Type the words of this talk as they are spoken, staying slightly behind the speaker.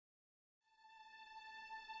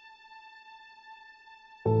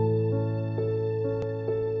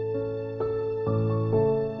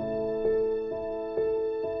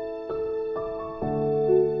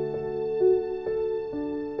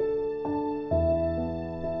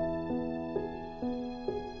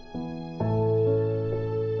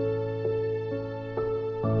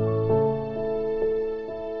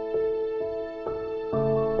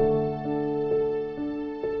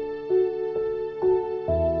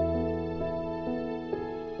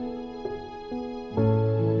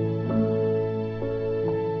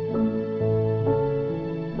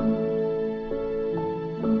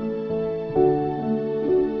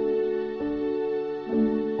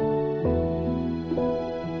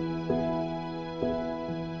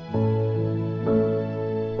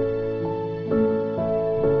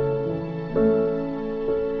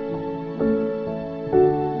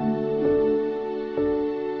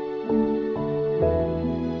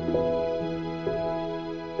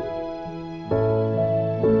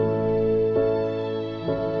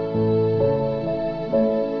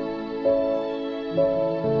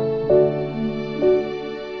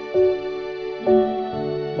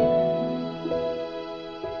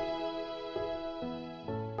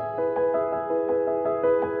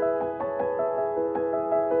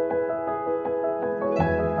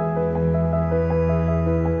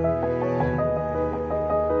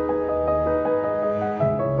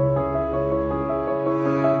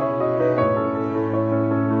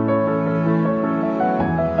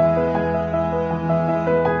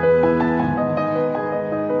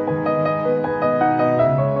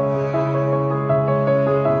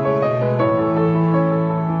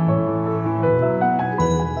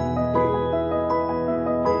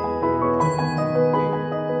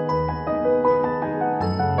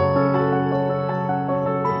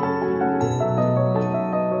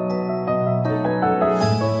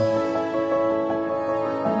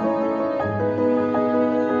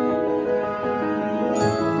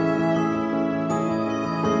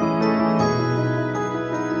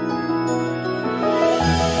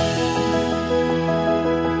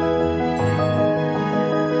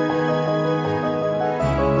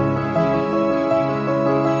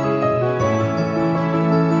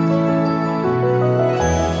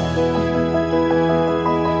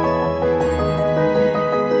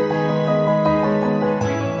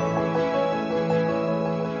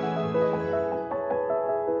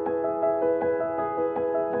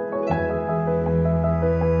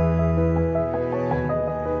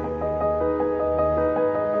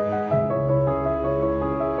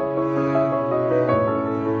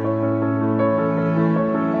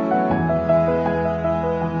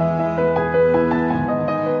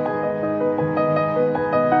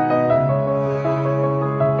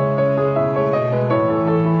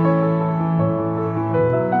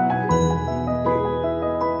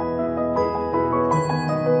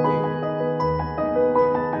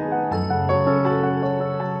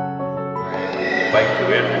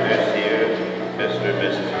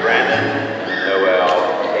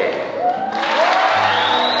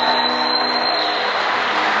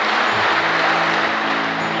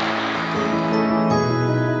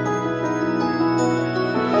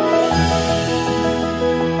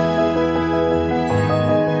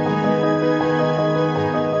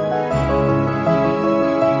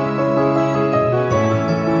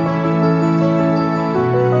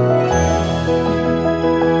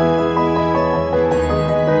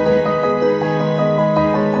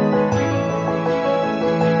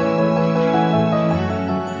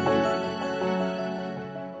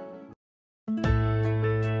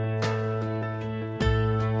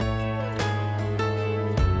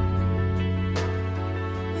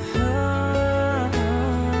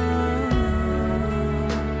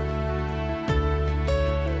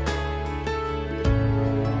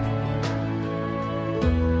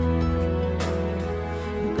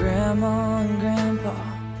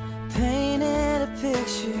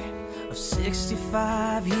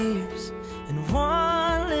years in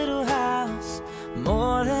one little house.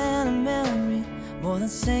 More than a memory, more than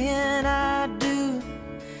saying I do.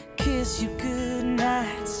 Kiss you good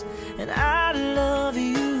nights and I love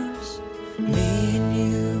yous. Me and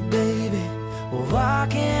you, baby, we'll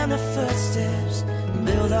walk in the footsteps and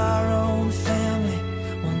build our own family,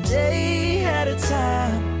 one day at a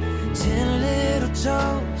time. 10 little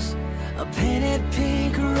toes, a painted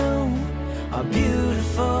pink room. Our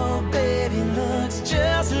beautiful baby looks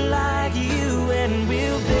just like you, and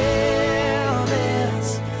we'll build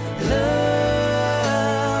this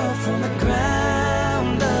love from the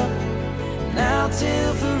ground up. Now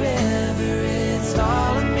till forever, it's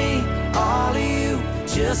all of me, all of you.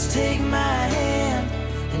 Just take my hand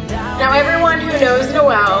and now everyone who knows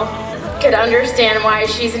Noelle could understand why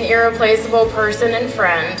she's an irreplaceable person and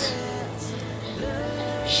friend.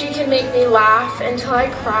 She can make me laugh until I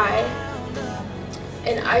cry,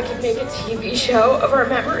 and I can make a TV show of our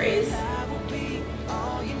memories.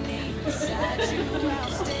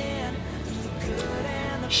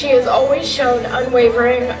 She has always shown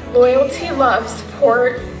unwavering loyalty, love,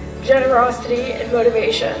 support, generosity, and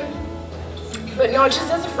motivation. But not just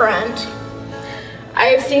as a friend. I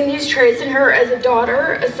have seen these traits in her as a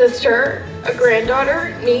daughter, a sister, a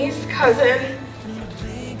granddaughter, niece, cousin,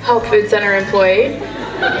 health food center employee,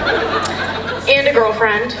 and a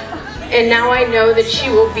girlfriend. And now I know that she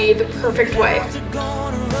will be the perfect wife.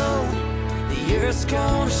 The earth's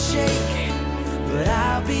gonna shake, but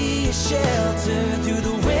I'll be a shelter through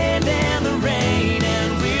the wind and the rain,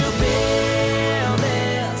 and we'll build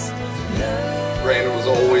this love. Brandon was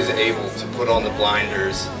always able to put on the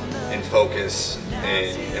blinders and focus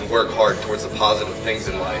and work hard towards the positive things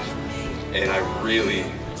in life. And I really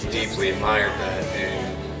deeply admired that,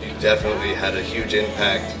 and you definitely had a huge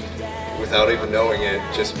impact without even knowing it,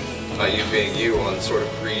 just by you being you, on sort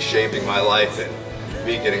of reshaping my life and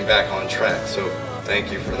me getting back on track. So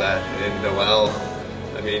thank you for that. And Noelle,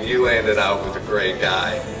 I mean, you landed out with a great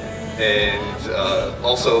guy. And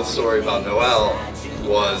also the story about Noelle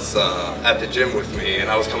was at the gym with me, and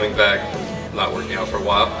I was coming back from not working out for a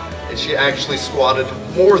while, and she actually squatted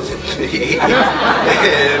more than me.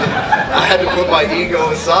 And I had to put my ego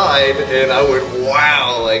aside, and I went,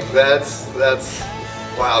 wow, like that's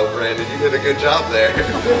wow, Brandon, you did a good job there.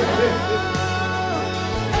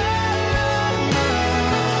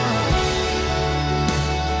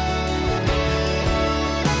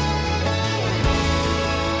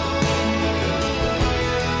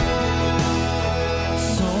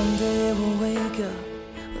 Someday we'll wake up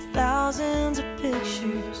with thousands of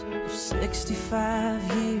pictures of 65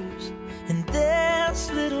 years in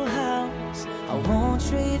this little house. I won't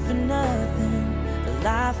trade for nothing the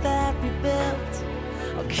life that we built.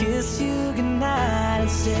 I'll kiss you goodnight and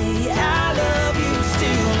say I love you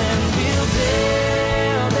still, and we'll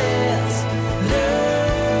build this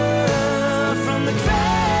love from the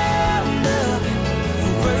ground up,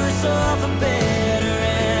 for worse or for better.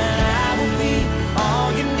 And I will be all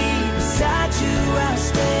you need, beside you I'll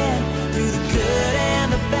stand, through the good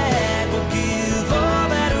and the bad. We'll give all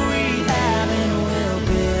that we have, and we'll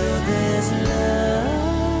build this love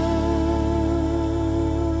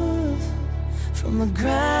from the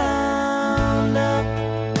ground up.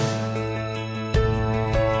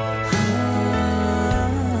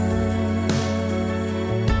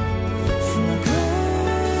 From the ground up.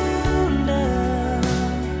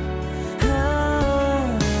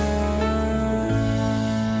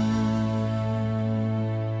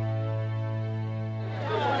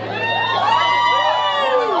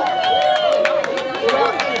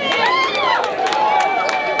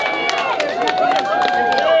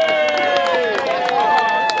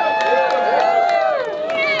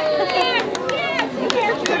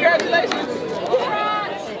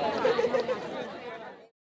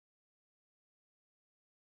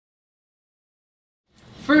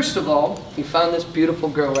 First of all, we found this beautiful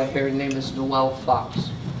girl right here. Her name is Noelle Fox.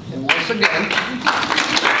 And once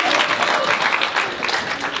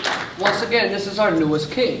again, this is our newest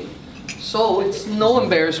king. So it's no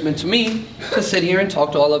embarrassment to me to sit here and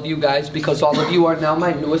talk to all of you guys, because all of you are now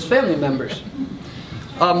my newest family members.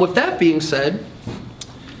 With that being said,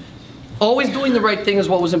 always doing the right thing is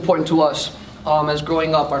what was important to us. As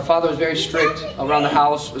growing up, our father was very strict around the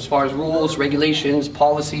house as far as rules, regulations,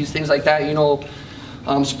 policies, things like that. You know,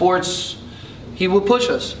 sports, he would push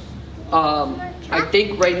us. I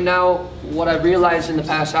think right now, what I realized in the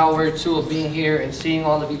past hour or two of being here and seeing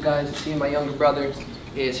all of you guys and seeing my younger brother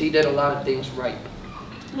is he did a lot of things right.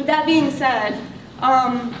 With that being said,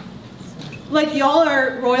 like y'all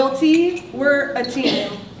are royalty, we're a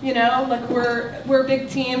team, you know? Like we're a big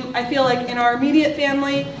team. I feel like in our immediate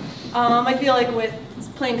family, I feel like with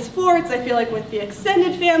playing sports. I feel like with the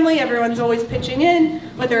extended family, everyone's always pitching in,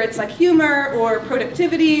 whether it's like humor or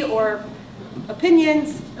productivity or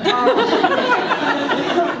opinions.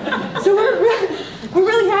 So we're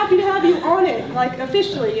really happy to have you on it, like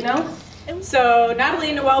officially, you know? So Natalie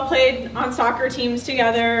and Noelle played on soccer teams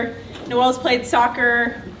together. Noelle's played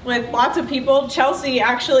soccer with lots of people. Chelsea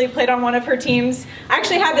actually played on one of her teams. I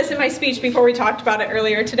actually had this in my speech before we talked about it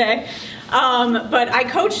earlier today. But I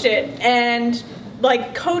coached it, and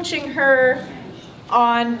like coaching her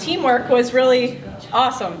on teamwork was really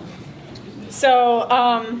awesome. So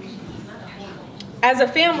as a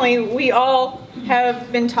family, we all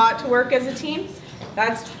have been taught to work as a team.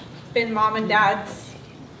 That's been Mom and Dad's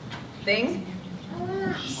thing.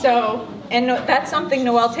 So, and that's something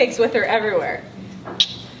Noelle takes with her everywhere.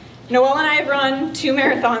 Noelle and I have run 2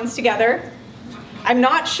 marathons together. I'm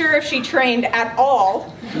not sure if she trained at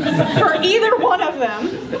all for either one of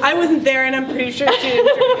them. I wasn't there, and I'm pretty sure she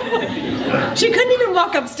didn't. She couldn't even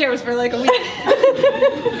walk upstairs for like a week.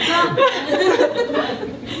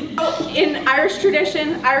 In Irish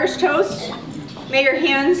tradition, Irish toast, may your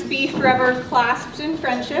hands be forever clasped in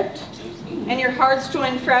friendship and your hearts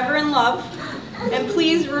joined forever in love. And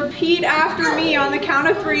please repeat after me on the count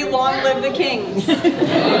of 3, long live the kings. 1, 2, 3,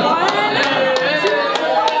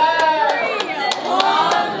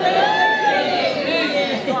 long live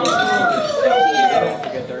the kings.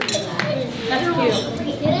 That's cute.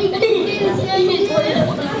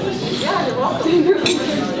 Yeah, you're welcome.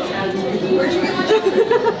 Where'd you get